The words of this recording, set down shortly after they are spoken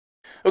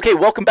Okay,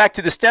 welcome back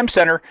to the STEM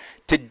Center.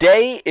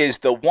 Today is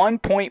the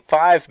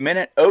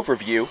 1.5-minute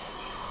overview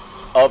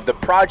of the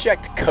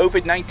Project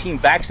COVID-19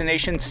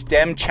 Vaccination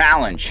STEM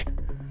Challenge.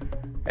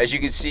 As you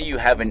can see, you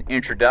have an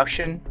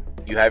introduction,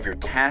 you have your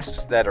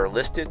tasks that are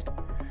listed.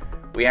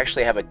 We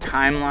actually have a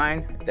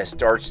timeline that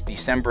starts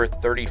December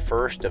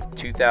 31st of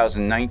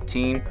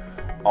 2019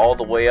 all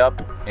the way up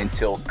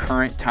until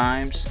current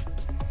times.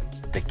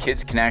 The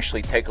kids can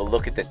actually take a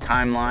look at the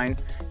timeline.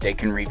 They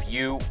can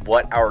review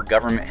what our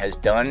government has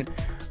done.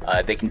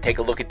 They can take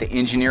a look at the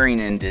engineering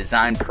and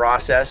design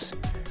process.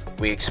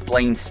 We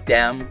explain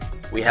STEM.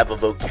 We have a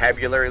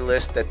vocabulary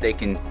list that they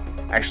can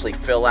actually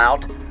fill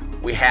out.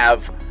 We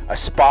have a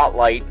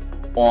spotlight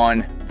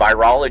on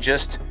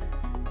virologist.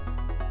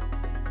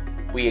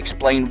 We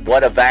explain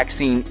what a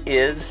vaccine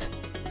is.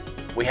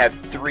 We have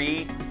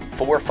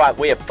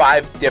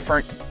 5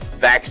 different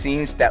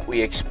vaccines that we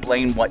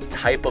explain what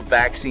type of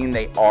vaccine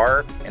they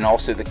are and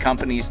also the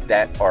companies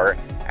that are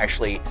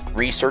actually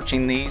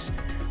researching these.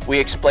 We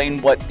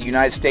explain what the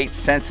United States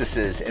Census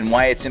is and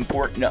why it's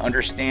important to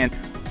understand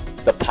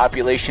the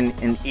population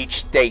in each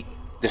state.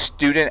 The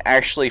student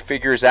actually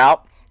figures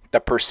out the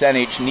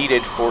percentage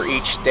needed for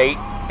each state,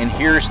 and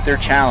here's their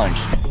challenge.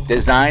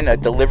 Design a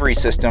delivery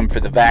system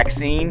for the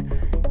vaccine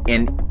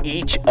in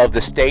each of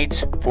the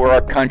states for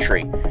our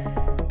country.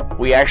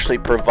 We actually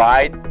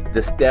provide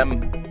the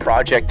STEM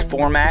project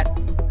format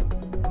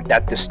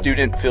that the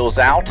student fills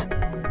out.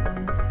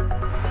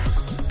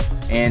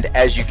 And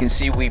as you can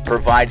see, we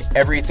provide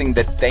everything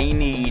that they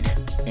need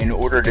in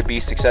order to be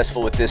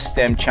successful with this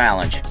STEM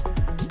challenge.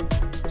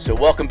 So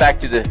welcome back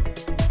to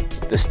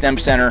the STEM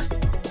Center.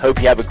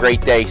 Hope you have a great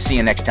day. See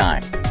you next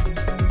time.